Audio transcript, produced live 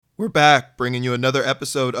We're back, bringing you another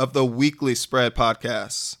episode of the Weekly Spread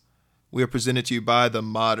Podcasts. We are presented to you by the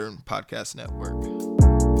Modern Podcast Network.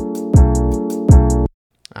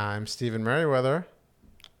 I'm Stephen Merriweather.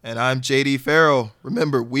 And I'm JD Farrell.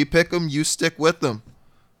 Remember, we pick them, you stick with them.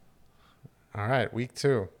 All right, week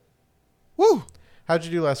 2. Woo! How'd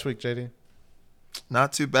you do last week, JD?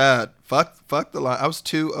 Not too bad. Fuck the line. I was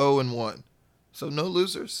 2-0-1. So no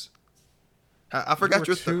losers. I forgot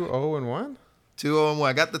you your were 2-0-1? 2-0-1.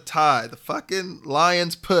 I got the tie. The fucking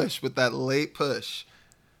Lions push with that late push.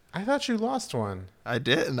 I thought you lost one. I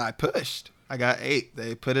didn't. I pushed. I got 8.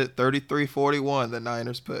 They put it 33-41. The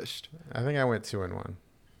Niners pushed. I think I went 2-1.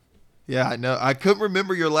 Yeah, I know. I couldn't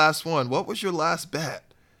remember your last one. What was your last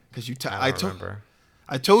bet? Because I don't remember.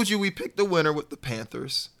 I told you we picked the winner with the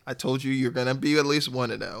Panthers. I told you you're gonna be at least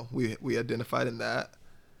 1-0. We identified in that.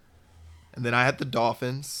 And then I had the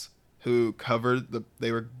Dolphins, who covered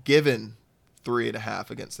they were given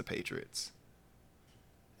 3.5 against the Patriots,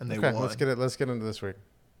 and they won. Let's get into this week.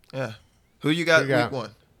 Yeah, who you got week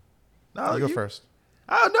 1? No, you go first.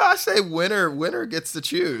 Oh no, I say winner gets to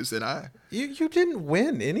choose, and you didn't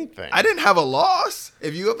win anything. I didn't have a loss.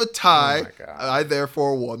 If you have a tie, Oh my God. I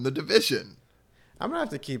therefore won the division. I'm gonna have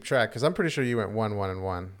to keep track because I'm pretty sure you went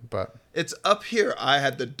 1-1-1. But It's up here. I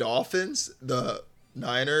had the Dolphins, the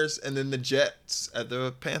Niners, and then the Jets at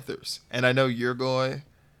the Panthers. And I know you're going.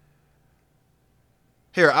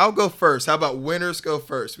 Here, I'll go first. How about winners go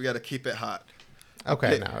first? We got to keep it hot.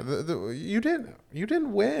 okay, now you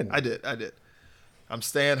didn't win. I did. I'm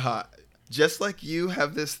staying hot. Just like you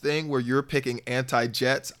have this thing where you're picking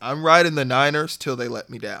anti-Jets, I'm riding the Niners till they let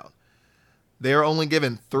me down. They're only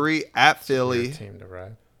given 3 at Philly. Your team to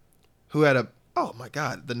ride. Who had oh my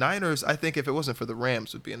God, the Niners, I think if it wasn't for the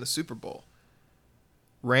Rams, would be in the Super Bowl.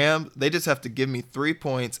 Rams, they just have to give me 3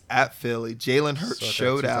 points at Philly. Jalen Hurts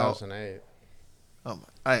showed out. 2008. Oh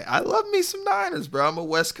my! I love me some Niners, bro. I'm a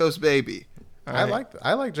West Coast baby. All right.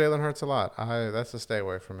 I like Jalen Hurts a lot. That's a stay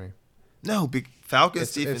away from me. No,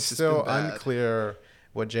 Falcons defense It's has still been bad. Unclear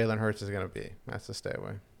what Jalen Hurts is going to be. That's a stay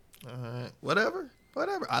away. All right, whatever.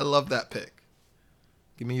 I love that pick.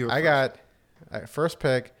 Give me your. I got first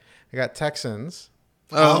pick. I got Texans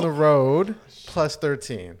Oh. on the road plus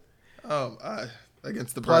 13.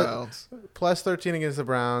 Against the Browns. Plus 13 against the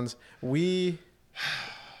Browns.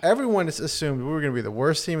 Everyone just assumed we were going to be the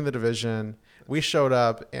worst team in the division. We showed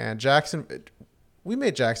up, and we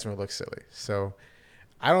made Jacksonville look silly. So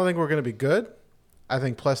I don't think we're going to be good. I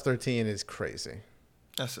think plus 13 is crazy.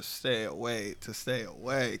 That's a stay away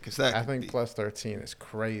because I think plus 13 is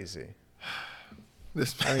crazy. I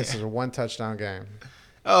think this is a 1-touchdown game.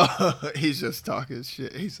 Oh, he's just talking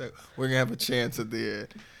shit. He's like, we're going to have a chance at the end.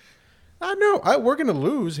 I know. We're going to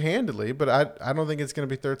lose handily, but I don't think it's going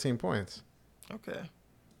to be 13 points. Okay.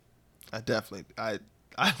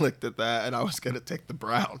 I looked at that, and I was going to take the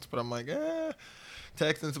Browns, but I'm like,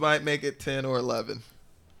 Texans might make it 10 or 11.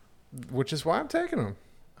 Which is why I'm taking them.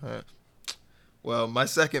 All right. Well, my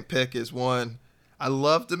second pick is one. I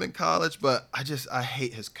loved him in college, but I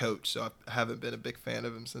hate his coach, so I haven't been a big fan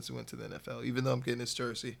of him since he went to the NFL, even though I'm getting his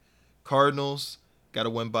jersey. Cardinals got to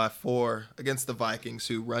win by 4 against the Vikings,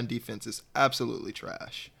 who run defense is absolutely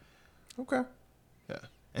trash. Okay. Yeah.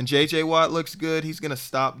 And J.J. Watt looks good. He's going to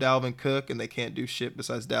stop Dalvin Cook, and they can't do shit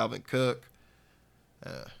besides Dalvin Cook.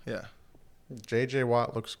 Yeah. J.J.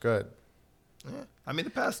 Watt looks good. Yeah. I mean, the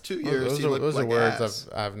past 2 years, those are words ass.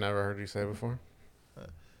 I've never heard you say before.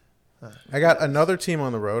 I got another team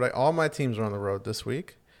on the road. All my teams are on the road this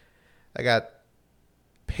week. I got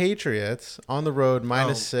Patriots on the road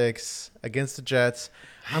 -6 against the Jets.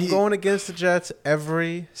 I'm going against the Jets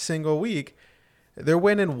every single week. They're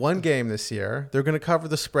winning one game this year. They're going to cover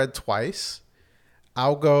the spread twice.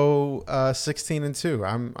 I'll go 16-2.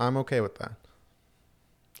 I'm okay with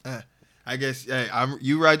that. I guess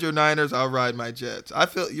you ride your Niners, I'll ride my Jets. I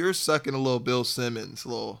feel you're sucking a little Bill Simmons,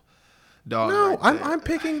 little dog. No, right I'm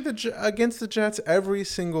picking against the Jets every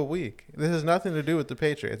single week. This has nothing to do with the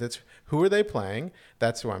Patriots. It's who are they playing?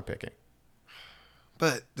 That's who I'm picking.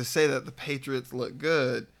 But to say that the Patriots look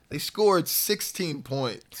good, they scored 16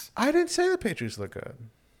 points. I didn't say the Patriots look good.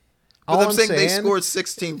 But I'm saying they scored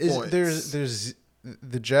 16 points. There's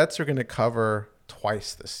the Jets are going to cover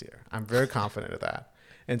twice this year. I'm very confident of that.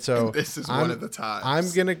 And so this is one of the times.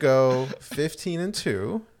 I'm going to go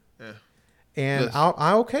 15-2. Yeah. And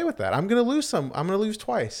I'm okay with that. I'm going to lose some. I'm going to lose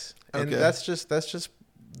twice. And Okay. that's just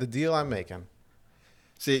the deal I'm making.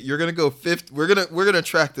 See, you're gonna go We're gonna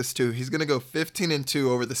track this too. He's gonna go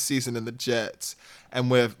 15-2 over the season in the Jets,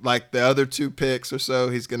 and with like the other 2 picks or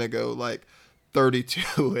so, he's gonna go like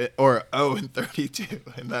 32 or 0-32,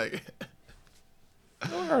 and like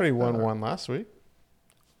I already won one last week.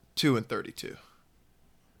 2-32.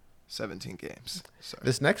 17 games. Sorry.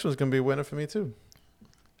 This next one's going to be a winner for me, too.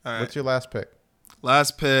 All right. What's your last pick?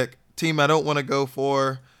 Last pick. Team I don't want to go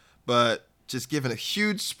for, but just given a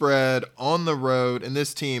huge spread on the road. And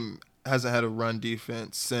this team hasn't had a run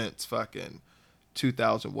defense since fucking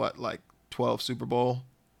 12 Super Bowl.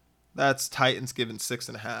 That's Titans given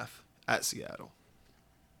 6.5 at Seattle.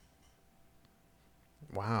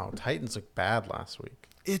 Wow, Titans looked bad last week.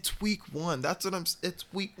 It's week 1. It's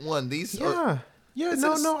week 1.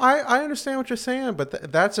 I understand what you're saying,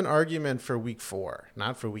 but that's an argument for week 4,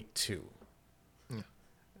 not for week 2. Yeah.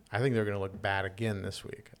 I think they're going to look bad again this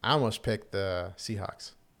week. I almost picked the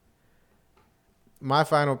Seahawks. My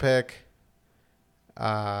final pick,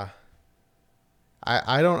 I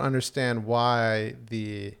don't understand why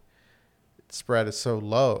the spread is so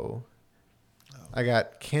low. Oh. I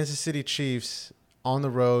got Kansas City Chiefs on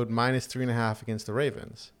the road -3.5 against the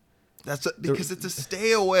Ravens. Because it's a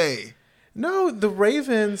stay away. No, the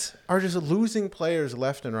Ravens are just losing players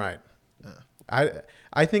left and right.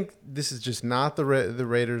 I think this is just not the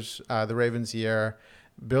Raiders, the Ravens' year.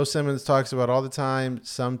 Bill Simmons talks about all the time,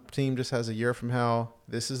 some team just has a year from hell.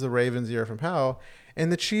 This is the Ravens' year from hell.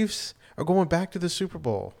 And the Chiefs are going back to the Super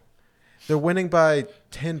Bowl. They're winning by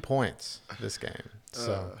 10 points this game.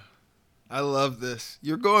 So I love this.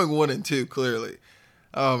 You're going 1-2, clearly.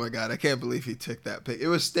 Oh my God, I can't believe he took that pick.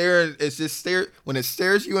 When it stares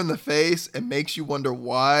you in the face and makes you wonder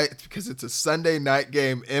why. It's because it's a Sunday night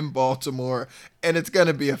game in Baltimore and it's going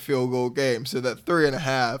to be a field goal game. So that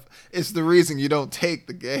 3.5 is the reason you don't take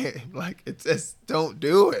the game. Like, it's just, don't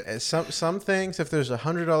do it. And some things, if there's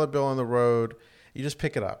 $100 bill on the road, you just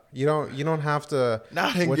pick it up. You don't have to.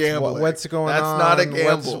 Not in gambling. What's going on? That's not a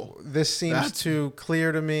gamble. This seems too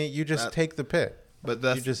clear to me. You just take the pick. But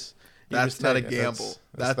that's not a gamble.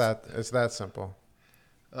 It's that simple.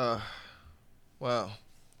 Wow.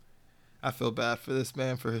 I feel bad for this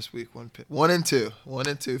man for his week 1 pick.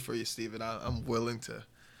 1-2 for you, Steven. I'm willing to.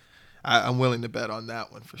 I'm willing to bet on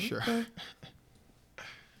that one for sure. Okay.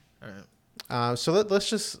 All right. So let's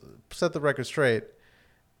just set the record straight.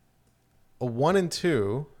 A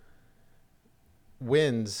 1-2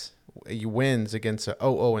 wins against a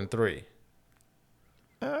 0-3.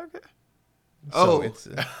 Okay. So it's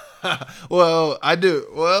well, I do.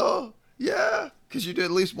 Well, yeah, because you did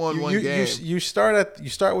at least one game. You start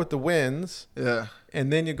with the wins. Yeah.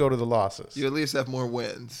 And then you go to the losses. You at least have more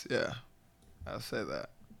wins. Yeah. I'll say that.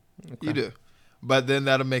 Okay. You do. But then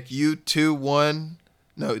that'll make you 2-1.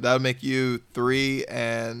 No, that'll make you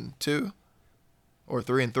 3-2 or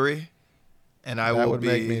 3-3. And that would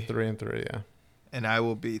make me 3-3, yeah. And I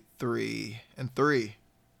will be 3-3.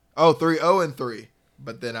 Oh, 3-0-3.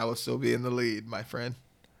 But then I will still be in the lead, my friend,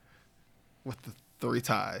 with the 3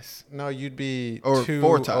 ties. No, you'd be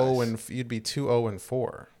 4 ties. You'd be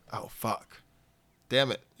 2-0-4. Oh fuck!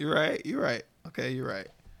 Damn it! You're right. Okay, you're right.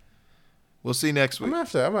 We'll see next week. I'm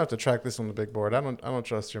gonna have to track this on the big board. I don't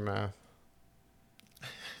trust your math.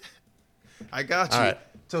 I got you. All right.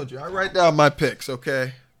 Told you. I write down my picks.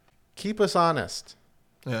 Okay. Keep us honest.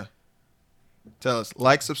 Yeah. Tell us.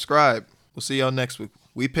 Like, subscribe. We'll see y'all next week.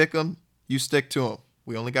 We pick them. You stick to them.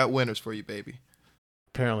 We only got winners for you, baby.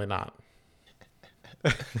 Apparently not.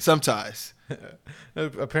 Some ties.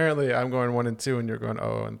 Apparently, I'm going 1-2 and you're going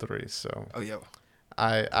 0-3. So. Oh, yeah.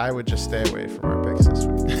 I would just stay away from our picks this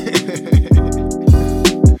week.